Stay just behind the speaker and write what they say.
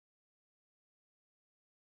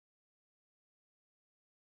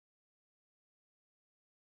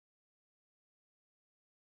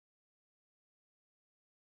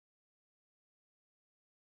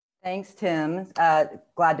Thanks, Tim.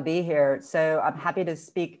 Glad to be here. So I'm happy to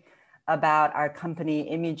speak about our company,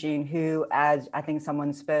 Imugene, who, as I think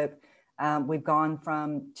someone spoke, we've gone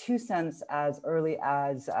from 2 cents as early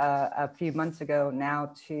as a few months ago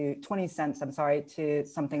now to 20 cents, to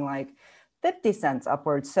something like 50 cents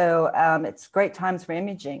upwards. So it's great times for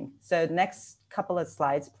Imugene. So next couple of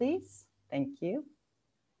slides, please. Thank you.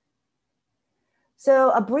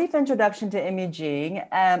 So a brief introduction to Imugene.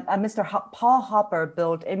 Mr. Paul Hopper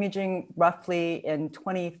built Imugene roughly in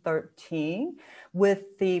 2013 with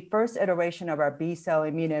the first iteration of our B-cell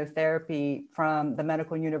immunotherapy from the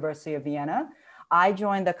Medical University of Vienna. I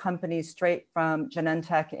joined the company straight from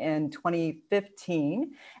Genentech in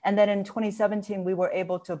 2015. And then in 2017, we were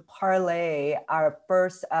able to parlay our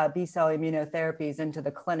first B-cell immunotherapies into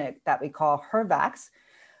the clinic that we call HER-Vaxx.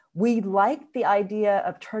 We like the idea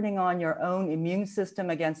of turning on your own immune system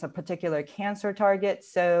against a particular cancer target.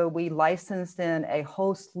 So we licensed in a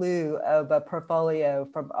whole slew of a portfolio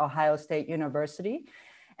from Ohio State University.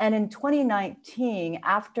 And in 2019,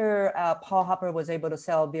 after Paul Hopper was able to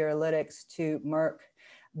sell Viralytics to Merck,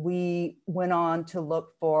 we went on to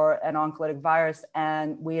look for an oncolytic virus,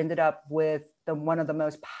 and we ended up with one of the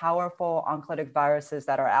most powerful oncolytic viruses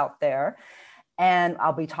that are out there. And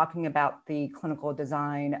I'll be talking about the clinical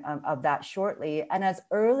design of that shortly. And as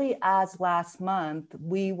early as last month,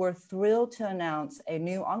 we were thrilled to announce a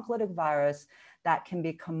new oncolytic virus that can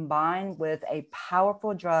be combined with a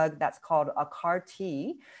powerful drug that's called a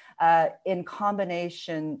CAR-T in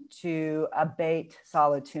combination to abate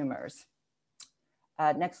solid tumors.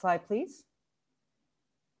 Next slide, please.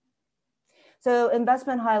 So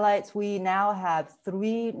investment highlights, we now have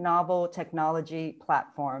 3 novel technology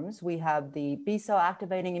platforms. We have the B-cell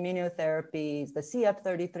activating immunotherapies, the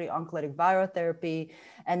CF33 oncolytic viral therapy,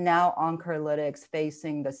 and now oncolytics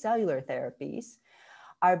facing the cellular therapies.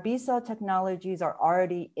 Our B-cell technologies are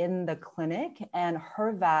already in the clinic, and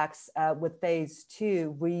HER-Vaxx with phase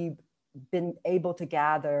 2, we've been able to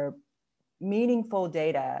gather meaningful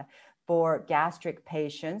data for gastric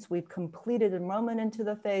patients. We've completed enrollment into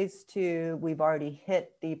the phase 2. We've already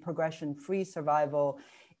hit the progression-free survival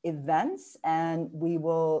events, and we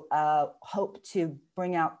will hope to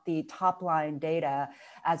bring out the top-line data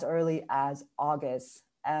as early as August.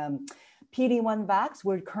 PD-1 Vax,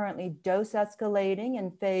 we're currently dose escalating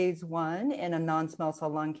in phase 1 in a non-small cell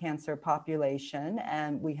lung cancer population,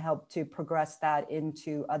 and we hope to progress that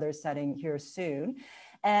into other settings here soon.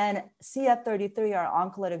 And CF33, our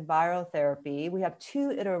oncolytic viral therapy, we have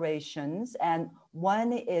 2 iterations, and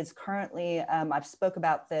one is currently, I've spoke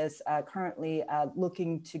about this, currently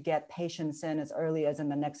looking to get patients in as early as in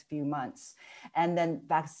the next few months. And then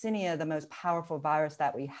vaccinia, the most powerful virus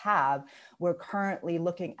that we have, we're currently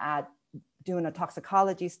looking at doing a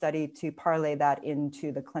toxicology study to parlay that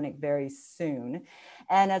into the clinic very soon.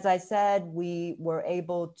 And as I said, we were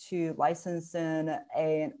able to license in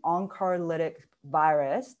an oncolytic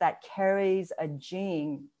virus that carries a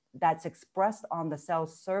gene that's expressed on the cell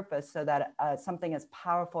surface so that something as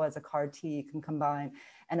powerful as a CAR-T can combine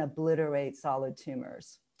and obliterate solid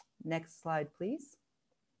tumors. Next slide, please.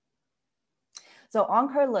 So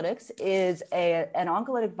oncolytics is an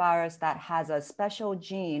oncolytic virus that has a special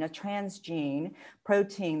gene, a transgene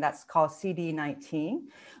protein that's called CD19.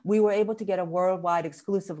 We were able to get a worldwide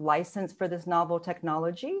exclusive license for this novel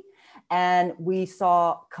technology, and we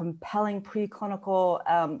saw compelling preclinical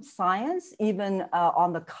science, even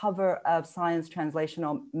on the cover of Science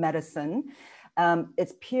Translational Medicine.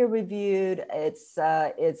 It's peer-reviewed,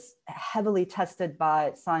 it's heavily tested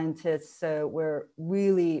by scientists, so we're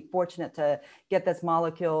really fortunate to get this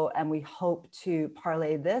molecule, and we hope to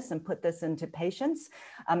parlay this and put this into patients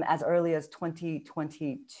as early as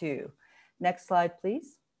 2022. Next slide,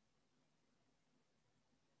 please.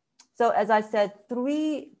 So as I said,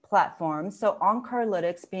 3 platforms. So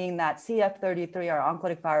oncolytics being that CF33, our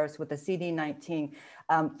oncolytic virus with the CD19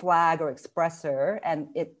 flag or expressor, and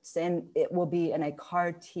it will be in a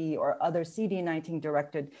CAR-T or other CD19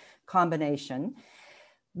 directed combination.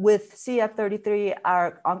 With CF33,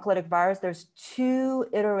 our oncolytic virus, there's 2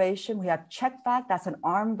 iterations. We have CheckVac, that's an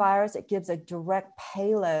ARM virus. It gives a direct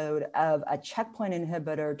payload of a checkpoint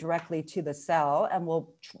inhibitor directly to the cell, and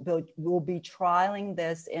we'll be trialing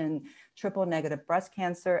this in triple-negative breast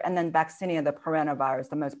cancer, and then vaccinia, the parenovirus,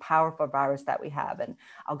 the most powerful virus that we have, and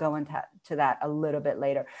I'll go into that a little bit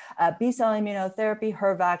later. B-cell immunotherapy,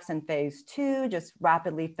 HER-Vaxx in phase 2, just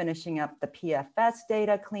rapidly finishing up the PFS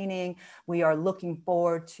data cleaning. We are looking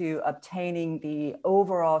forward to obtaining the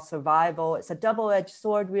overall survival. It's a double-edged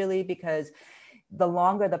sword, really, because the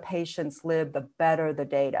longer the patients live, the better the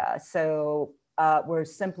data. So we're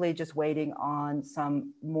simply just waiting on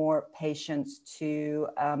some more patients to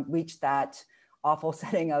reach that awful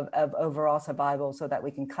setting of overall survival so that we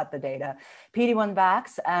can cut the data. PD-1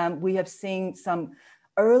 vax, we have seen some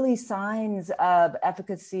early signs of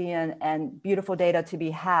efficacy and beautiful data to be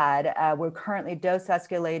had. We're currently dose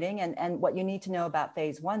escalating, and what you need to know about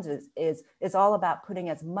phase 1s is all about putting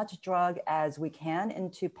as much drug as we can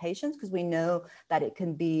into patients, because we know that it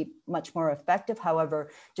can be much more effective.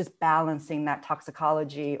 However, just balancing that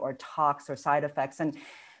toxicology or tox or side effects. And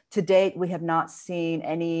to date, we have not seen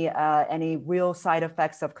any real side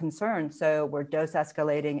effects of concern. So we're dose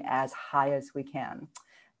escalating as high as we can.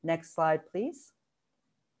 Next slide, please.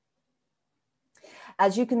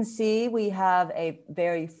 As you can see, we have a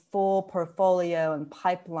very full portfolio and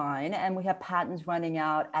pipeline, and we have patents running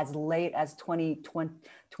out as late as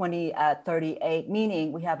 2038,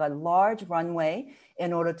 meaning we have a large runway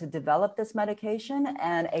in order to develop this medication,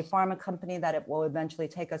 and a pharma company that it will eventually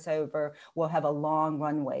take us over will have a long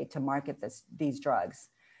runway to market these drugs.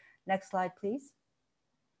 Next slide, please.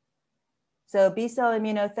 So B-cell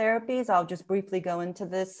immunotherapies, I'll just briefly go into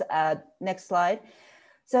this. Next slide.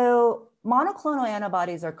 So monoclonal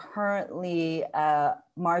antibodies are currently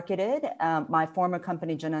marketed. My former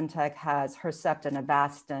company, Genentech, has Herceptin,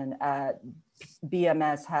 Avastin.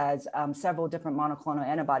 BMS has several different monoclonal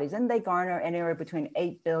antibodies, and they garner anywhere between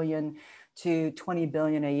 8 billion to 20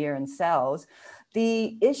 billion a year in sales.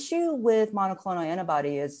 The issue with monoclonal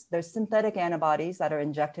antibody is there's synthetic antibodies that are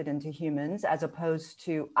injected into humans, as opposed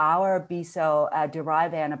to our B-cell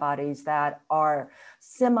derived antibodies that are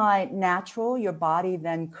semi-natural. Your body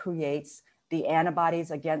then creates the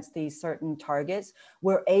antibodies against these certain targets.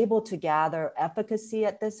 We're able to gather efficacy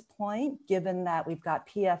at this point, given that we've got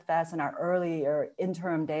PFS and our earlier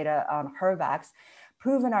interim data on HER-Vaxx,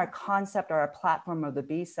 proven our concept or our platform of the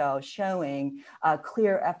B cell, showing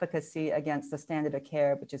clear efficacy against the standard of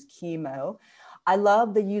care, which is chemo. I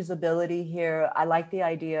love the usability here. I like the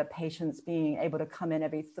idea of patients being able to come in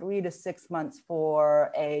every 3 to 6 months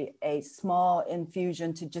for a small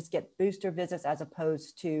infusion to just get booster visits, as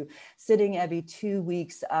opposed to sitting every 2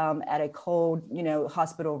 weeks at a cold,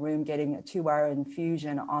 hospital room getting a 2-hour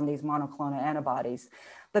infusion on these monoclonal antibodies.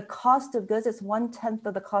 The cost of goods is 1/10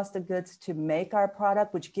 of the cost of goods to make our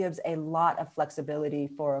product, which gives a lot of flexibility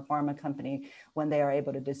for a pharma company when they are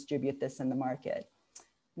able to distribute this in the market.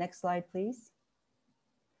 Next slide, please.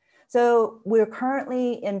 So we're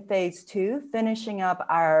currently in phase 2, finishing up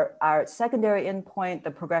our secondary endpoint,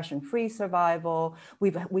 the progression-free survival.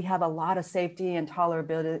 We have a lot of safety and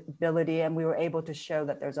tolerability, and we were able to show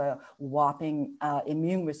that there's a whopping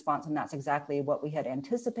immune response, and that's exactly what we had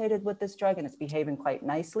anticipated with this drug, and it's behaving quite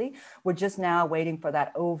nicely. We're just now waiting for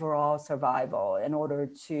that overall survival in order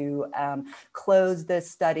to close this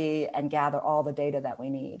study and gather all the data that we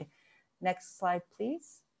need. Next slide,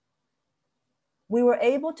 please. We were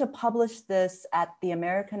able to publish this at the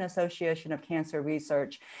American Association of Cancer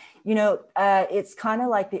Research. It's kind of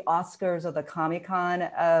like the Oscars or the Comic-Con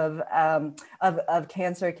of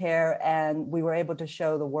cancer care, and we were able to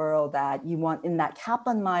show the world that you want, in that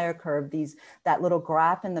Kaplan-Meier curve, that little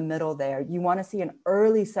graph in the middle there, you want to see an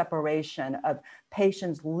early separation of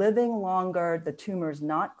patients living longer, the tumors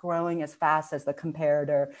not growing as fast as the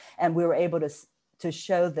comparator, and we were able to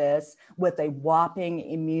show this with a whopping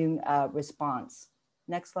immune response.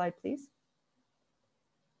 Next slide, please.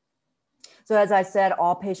 So as I said,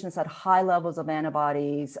 all patients had high levels of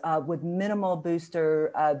antibodies with minimal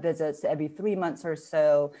booster visits every 3 months or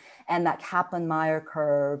so. And that Kaplan-Meier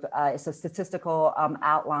curve is a statistical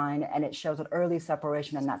outline, and it shows an early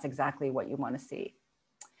separation, and that's exactly what you want to see.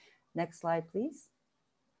 Next slide, please.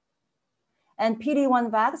 And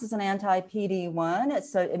PD-1 vax is an anti-PD-1.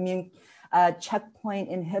 It's an immune checkpoint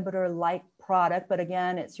inhibitor-like product, but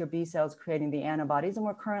again, it's your B cells creating the antibodies, and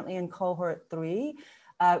we're currently in cohort 3,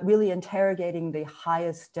 really interrogating the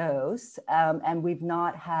highest dose, and we've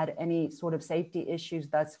not had any sort of safety issues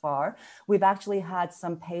thus far. We've actually had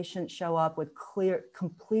some patients show up with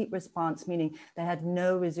complete response, meaning they had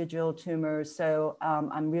no residual tumors. So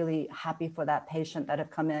I'm really happy for that patient that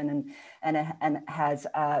have come in and has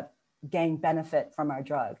gained benefit from our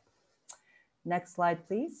drug. Next slide,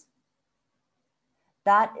 please.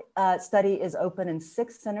 That study is open in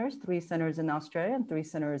 6 centers, 3 centers in Australia and 3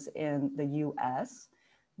 centers in the US.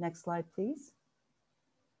 Next slide, please.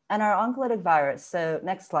 And our oncolytic virus, so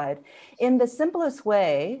next slide. In the simplest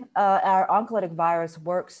way, our oncolytic virus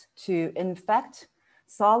works to infect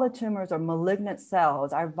solid tumors or malignant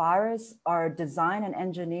cells. Our virus are designed and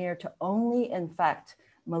engineered to only infect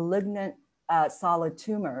malignant solid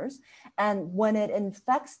tumors. And when it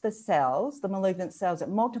infects the cells, the malignant cells, it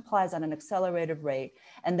multiplies at an accelerated rate.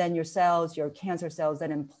 And then your cells, your cancer cells,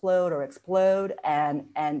 then implode or explode and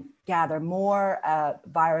gather more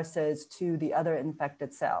viruses to the other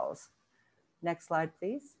infected cells. Next slide,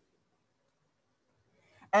 please.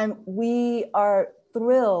 And we are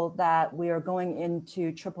thrilled that we are going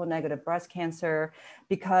into triple negative breast cancer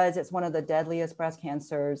because it's one of the deadliest breast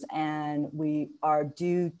cancers, and we are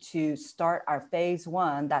due to start our phase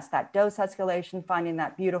 1. That's that dose escalation, finding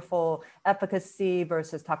that beautiful efficacy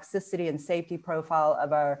versus toxicity and safety profile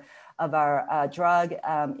of our drug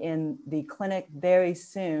in the clinic very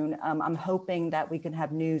soon. I'm hoping that we can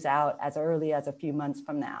have news out as early as a few months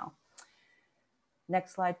from now.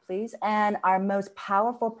 Next slide, please. And our most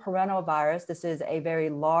powerful parental virus, this is a very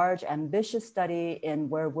large, ambitious study in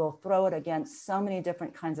where we'll throw it against so many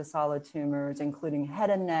different kinds of solid tumors, including head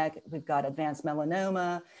and neck. We've got advanced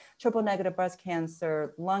melanoma, triple negative breast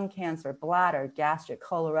cancer, lung cancer, bladder, gastric,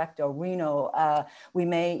 colorectal, renal. We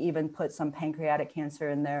may even put some pancreatic cancer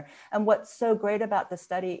in there. And what's so great about the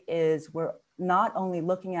study is we're not only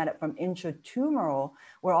looking at it from intratumoral,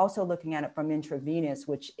 we're also looking at it from intravenous,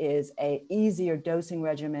 which is an easier dosing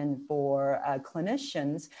regimen for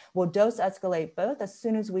clinicians. We'll dose escalate both. As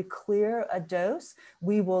soon as we clear a dose,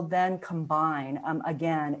 we will then combine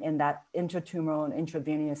again in that intratumoral and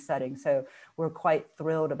intravenous setting. So we're quite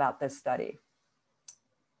thrilled about this study.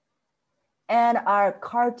 And our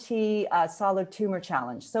CAR-T solid tumor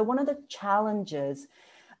challenge. So one of the challenges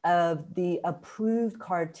of the approved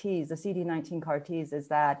CAR-Ts, the CD19 CAR-Ts, is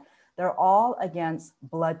that they're all against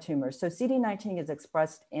blood tumors. So CD19 is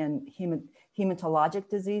expressed in hematologic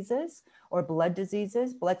diseases or blood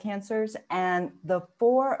diseases, blood cancers, and the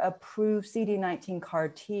 4 approved CD19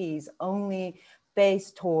 CAR-Ts only face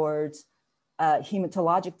towards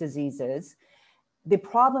hematologic diseases. The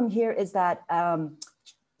problem here is that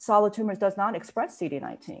solid tumors does not express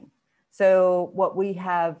CD19. So what we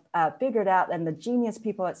have figured out, and the genius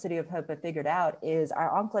people at City of Hope have figured out, is our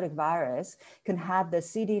oncolytic virus can have the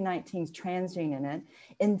CD19's transgene in it,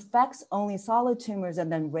 infects only solid tumors,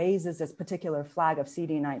 and then raises this particular flag of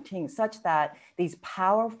CD19 such that these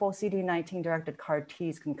powerful CD19 directed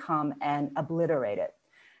CAR-Ts can come and obliterate it.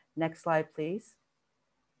 Next slide, please.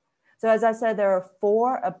 So as I said, there are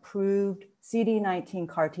 4 approved CD19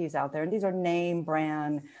 CAR-Ts out there, and these are name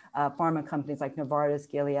brand pharma companies like Novartis,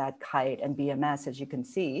 Gilead, Kite, and BMS, as you can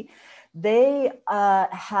see. They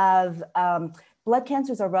have, blood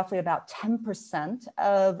cancers are roughly about 10%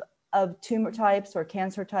 of tumor types or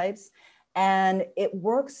cancer types, and it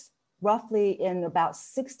works roughly in about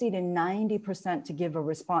 60 to 90% to give a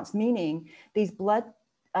response, meaning these blood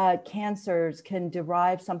cancers can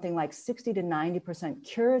derive something like 60 to 90%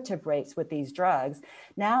 curative rates with these drugs.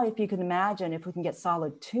 Now, if you can imagine, if we can get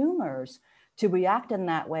solid tumors to react in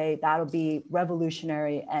that way, that'll be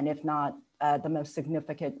revolutionary, and if not, the most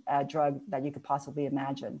significant drug that you could possibly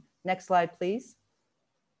imagine. Next slide, please.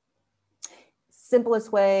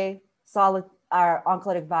 Simplest way, our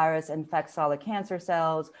oncolytic virus infects solid cancer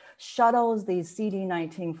cells, shuttles these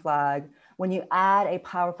CD19 flag. When you add a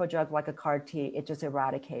powerful drug like a CAR-T, it just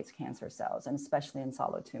eradicates cancer cells, and especially in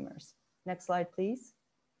solid tumors. Next slide, please.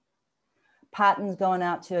 Patents going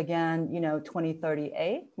out to, again,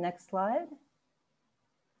 2038. Next slide.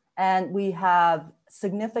 And we have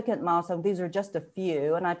significant milestones. These are just a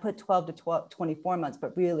few, and I put 12 to 24 months,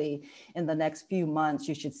 but really in the next few months,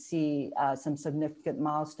 you should see some significant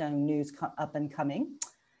milestone news up and coming.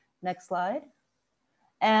 Next slide.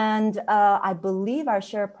 And I believe our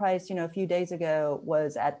share price, a few days ago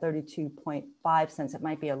was at 32.5 cents. It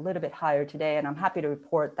might be a little bit higher today. And I'm happy to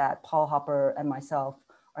report that Paul Hopper and myself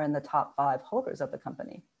are in the top 5 holders of the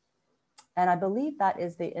company. And I believe that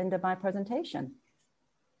is the end of my presentation.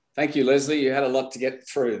 Thank you, Leslie. You had a lot to get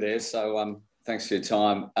through there. So thanks for your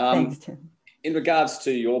time. Thanks, Tim. In regards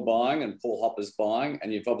to your buying and Paul Hopper's buying,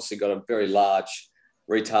 and you've obviously got a very large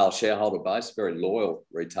retail shareholder base, very loyal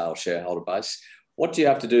retail shareholder base. What do you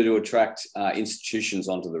have to do to attract institutions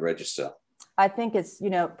onto the register? I think it's,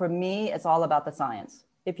 for me, it's all about the science.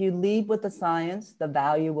 If you lead with the science, the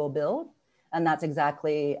value will build. And that's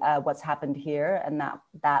exactly what's happened here. And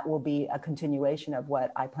that will be a continuation of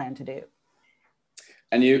what I plan to do.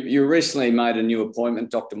 And you recently made a new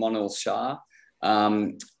appointment, Dr. Monil Shah.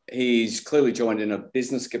 He's clearly joined in a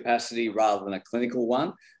business capacity rather than a clinical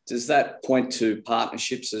one. Does that point to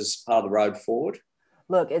partnerships as part of the road forward?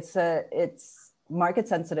 Look, it's market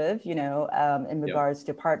sensitive, in regards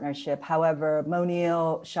to partnership. However, Dr.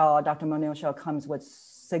 Monil Shah comes with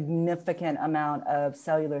significant amount of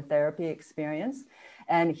cellular therapy experience.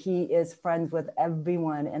 and he is friends with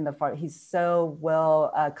everyone in the farm. He's so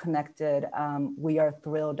well connected. We are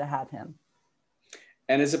thrilled to have him.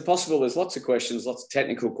 And is it possible, there's lots of questions, lots of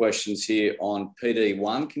technical questions here on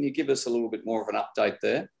PD1. Can you give us a little bit more of an update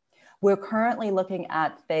there? We're currently looking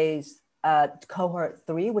at phase cohort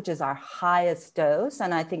 3, which is our highest dose.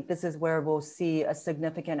 And I think this is where we'll see a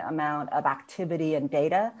significant amount of activity and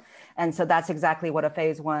data. And so that's exactly what a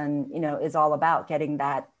phase 1, is all about, getting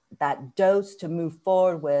that dose to move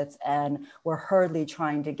forward with, and we're hurriedly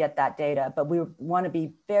trying to get that data. But we want to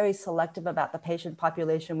be very selective about the patient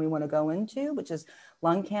population we want to go into, which is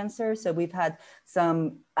lung cancer. So we've had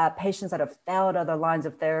some patients that have failed other lines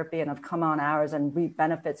of therapy and have come on ours and reap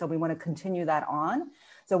benefit. So we want to continue that on.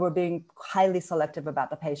 So we're being highly selective about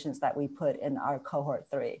the patients that we put in our cohort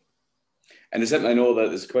 3. And does that mean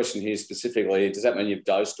there's a question here specifically, does that mean you've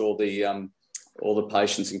dosed all the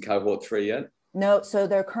patients in cohort 3 yet? No, so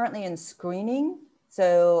they're currently in screening.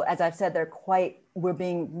 So as I've said, we're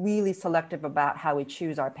being really selective about how we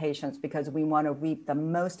choose our patients, because we want to reap the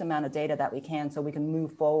most amount of data that we can so we can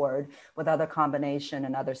move forward with other combination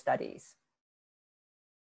and other studies.